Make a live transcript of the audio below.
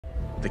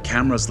The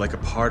camera's like a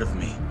part of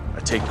me. I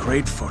take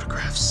great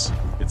photographs.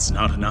 It's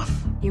not enough.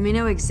 You may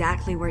know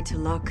exactly where to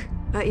look,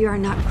 but you are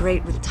not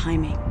great with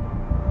timing.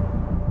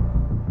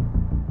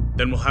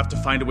 Then we'll have to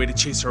find a way to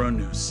chase our own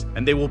news,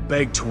 and they will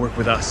beg to work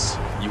with us.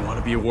 You want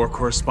to be a war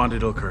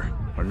correspondent, Ilker,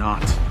 or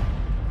not?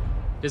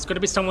 There's gotta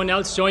be someone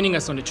else joining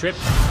us on the trip.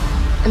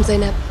 I'm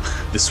Zeynep.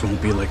 This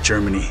won't be like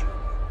Germany.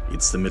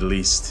 It's the Middle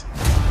East.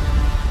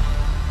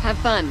 Have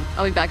fun.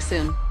 I'll be back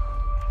soon.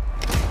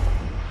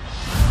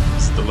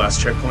 Is it the last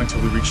checkpoint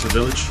till we reach the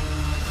village?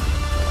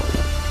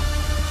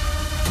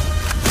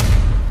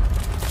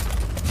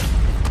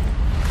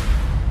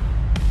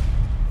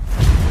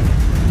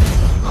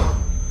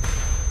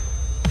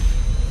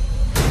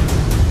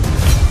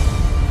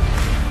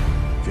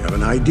 If you have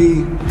an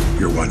ID,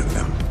 you're one of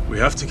them. We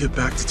have to get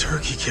back to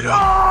Turkey, kiddo.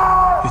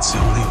 It's the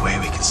only way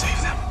we can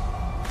save them.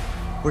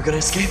 We're gonna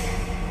escape?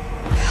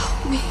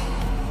 Help me.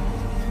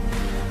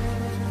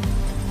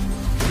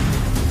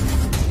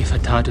 If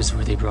Haddad is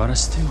where they brought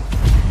us to,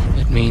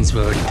 it means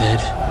we're already dead.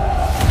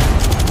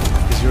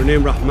 Is your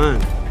name Rahman?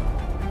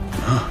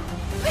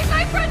 Leave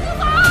my friends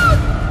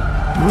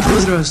alone! What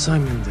is your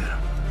assignment there?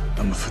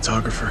 I'm a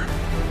photographer.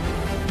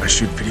 I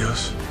shoot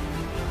videos.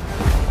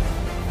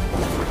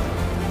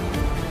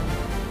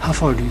 How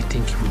far do you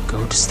think you would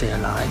go to stay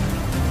alive?